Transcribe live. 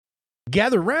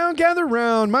Gather round, gather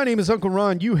round. My name is Uncle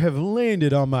Ron. You have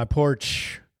landed on my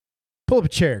porch. Pull up a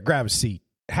chair, grab a seat,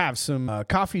 have some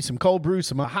coffee, some cold brew,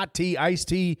 some hot tea, iced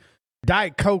tea,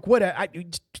 Diet Coke, whatever.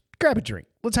 Grab a drink.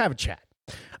 Let's have a chat.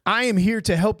 I am here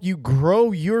to help you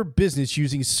grow your business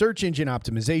using search engine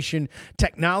optimization,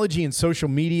 technology, and social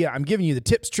media. I'm giving you the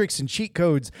tips, tricks, and cheat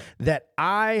codes that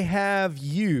I have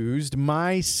used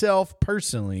myself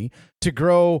personally to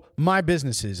grow my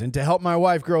businesses and to help my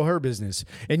wife grow her business.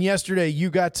 And yesterday,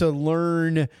 you got to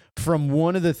learn from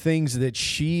one of the things that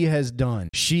she has done.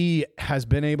 She has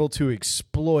been able to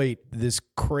exploit this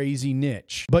crazy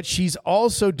niche, but she's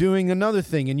also doing another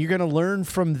thing, and you're going to learn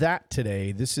from that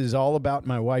today. This is all about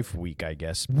my wife week, I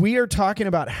guess. We are talking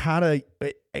about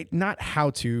not how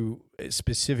to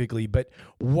specifically, but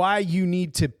why you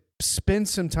need to spend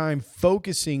some time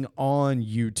focusing on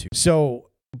YouTube. So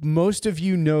most of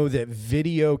you know that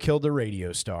video killed the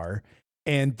radio star,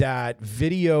 and that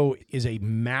video is a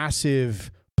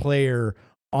massive player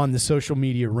on the social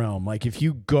media realm. Like if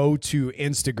you go to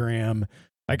Instagram,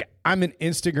 like I'm an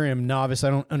Instagram novice. I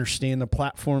don't understand the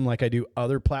platform like I do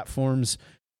other platforms.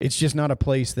 It's just not a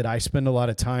place that I spend a lot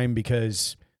of time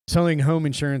because selling home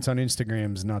insurance on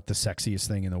Instagram is not the sexiest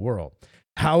thing in the world.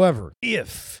 However,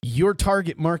 if your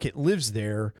target market lives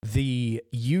there, the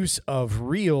use of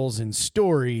reels and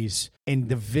stories and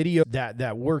the video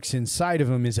that works inside of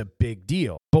them is a big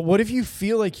deal. But what if you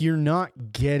feel like you're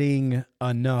not getting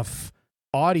enough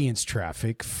audience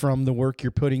traffic from the work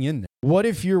you're putting in there? What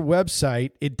if your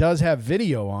website, it does have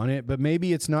video on it, but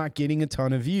maybe it's not getting a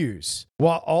ton of views?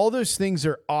 While all those things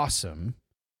are awesome,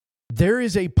 there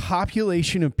is a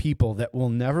population of people that will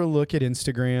never look at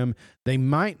Instagram. They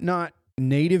might not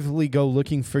natively go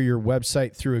looking for your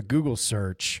website through a Google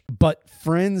search, but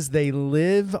friends, they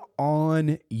live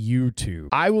on YouTube.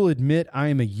 I will admit I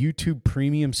am a YouTube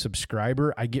premium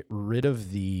subscriber. I get rid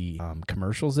of the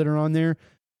commercials that are on there,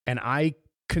 and I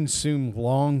consume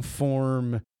long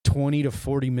form 20 to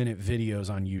 40 minute videos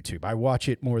on YouTube. I watch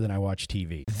it more than I watch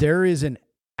TV. There is an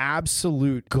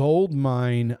absolute gold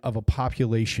mine of a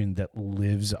population that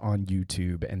lives on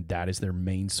YouTube, and that is their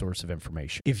main source of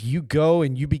information. If you go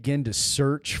and you begin to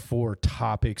search for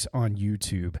topics on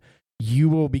YouTube, you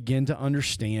will begin to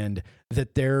understand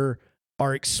that there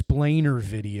are explainer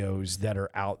videos that are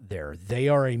out there. They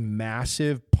are a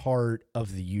massive part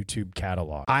of the YouTube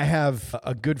catalog. I have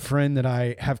a good friend that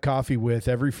I have coffee with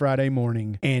every Friday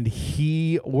morning, and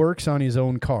he works on his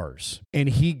own cars. And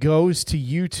he goes to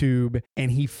YouTube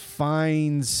and he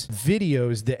finds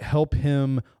videos that help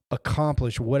him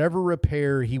accomplish whatever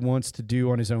repair he wants to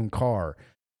do on his own car.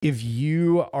 If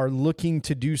you are looking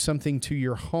to do something to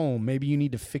your home, maybe you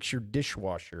need to fix your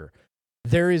dishwasher,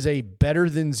 there is a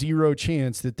better than zero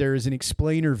chance that there is an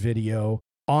explainer video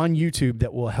on YouTube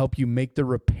that will help you make the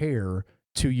repair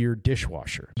to your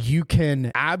dishwasher. You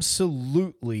can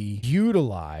absolutely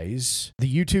utilize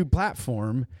the YouTube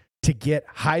platform to get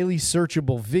highly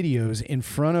searchable videos in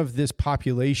front of this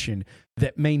population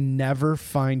that may never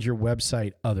find your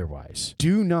website otherwise.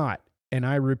 Do not, and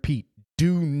I repeat,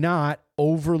 do not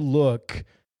overlook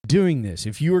doing this.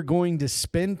 If you are going to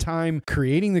spend time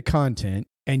creating the content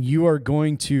and you are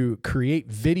going to create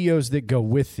videos that go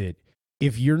with it,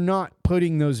 if you're not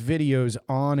putting those videos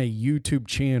on a YouTube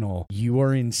channel, you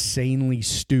are insanely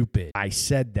stupid. I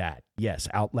said that. Yes,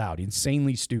 out loud.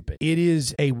 Insanely stupid. It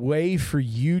is a way for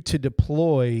you to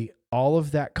deploy all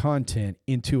of that content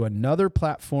into another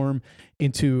platform,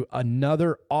 into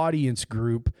another audience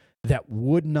group that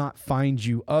would not find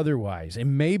you otherwise.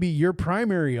 And maybe your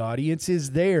primary audience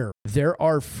is there. There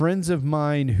are friends of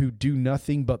mine who do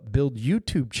nothing but build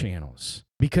YouTube channels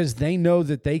because they know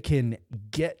that they can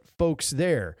get folks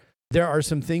there. There are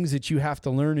some things that you have to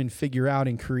learn and figure out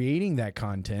in creating that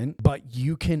content, but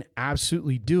you can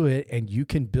absolutely do it, and you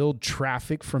can build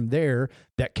traffic from there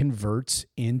that converts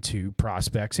into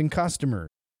prospects and customers.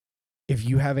 If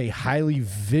you have a highly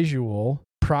visual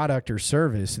product or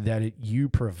service that you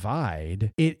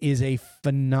provide, it is a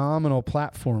phenomenal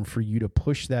platform for you to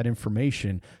push that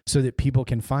information so that people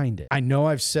can find it. I know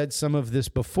I've said some of this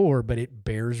before, but it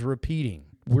bears repeating.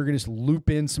 We're going to loop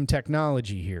in some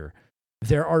technology here.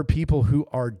 There are people who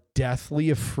are deathly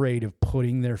afraid of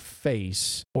putting their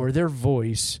face or their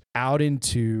voice out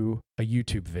into a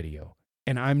YouTube video.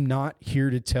 And I'm not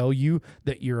here to tell you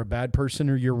that you're a bad person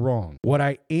or you're wrong. What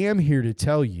I am here to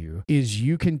tell you is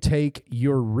you can take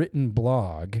your written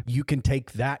blog, you can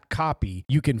take that copy,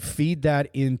 you can feed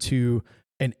that into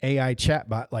an AI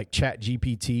chatbot like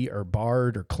ChatGPT or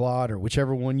Bard or Claude or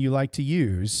whichever one you like to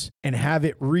use, and have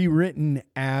it rewritten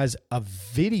as a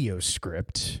video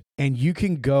script. And you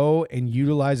can go and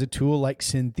utilize a tool like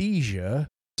Synthesia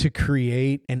to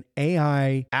create an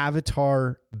AI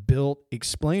avatar built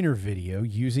explainer video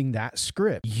using that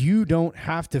script. You don't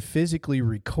have to physically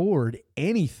record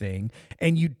anything,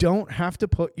 and you don't have to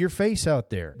put your face out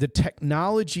there. The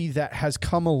technology that has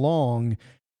come along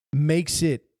makes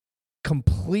it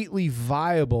completely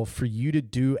viable for you to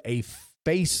do a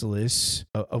faceless,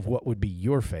 of what would be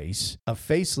your face, a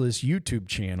faceless YouTube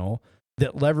channel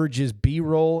that leverages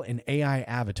B-roll and AI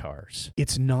avatars.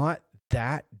 It's not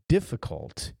that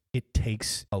difficult. It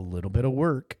takes a little bit of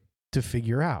work to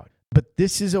figure out. But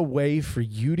this is a way for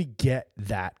you to get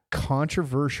that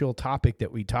controversial topic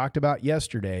that we talked about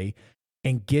yesterday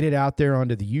and get it out there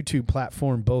onto the YouTube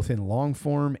platform, both in long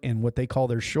form and what they call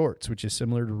their shorts, which is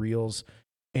similar to Reels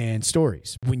and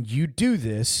Stories. When you do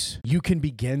this, you can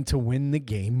begin to win the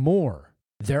game more.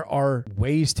 There are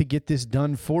ways to get this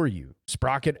done for you.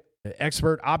 Sprocket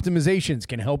Expert Optimizations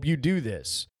can help you do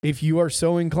this if you are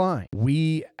so inclined.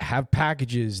 We have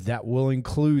packages that will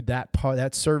include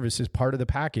that service as part of the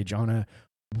package on a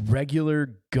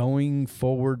regular going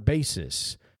forward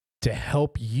basis to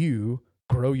help you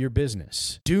grow your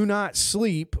business. Do not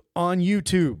sleep on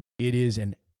YouTube. It is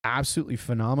an absolutely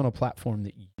phenomenal platform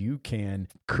that you can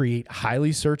create highly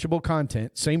searchable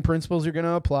content. Same principles are going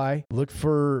to apply. Look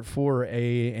for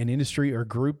an industry or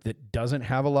group that doesn't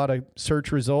have a lot of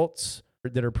search results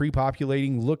that are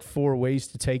pre-populating. Look for ways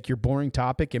to take your boring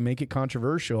topic and make it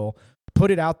controversial.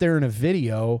 Put it out there in a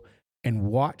video and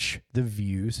watch the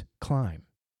views climb.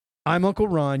 I'm Uncle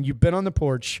Ron. You've been on the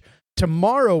porch.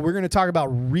 Tomorrow, we're going to talk about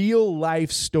real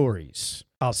life stories.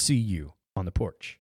 I'll see you on the porch.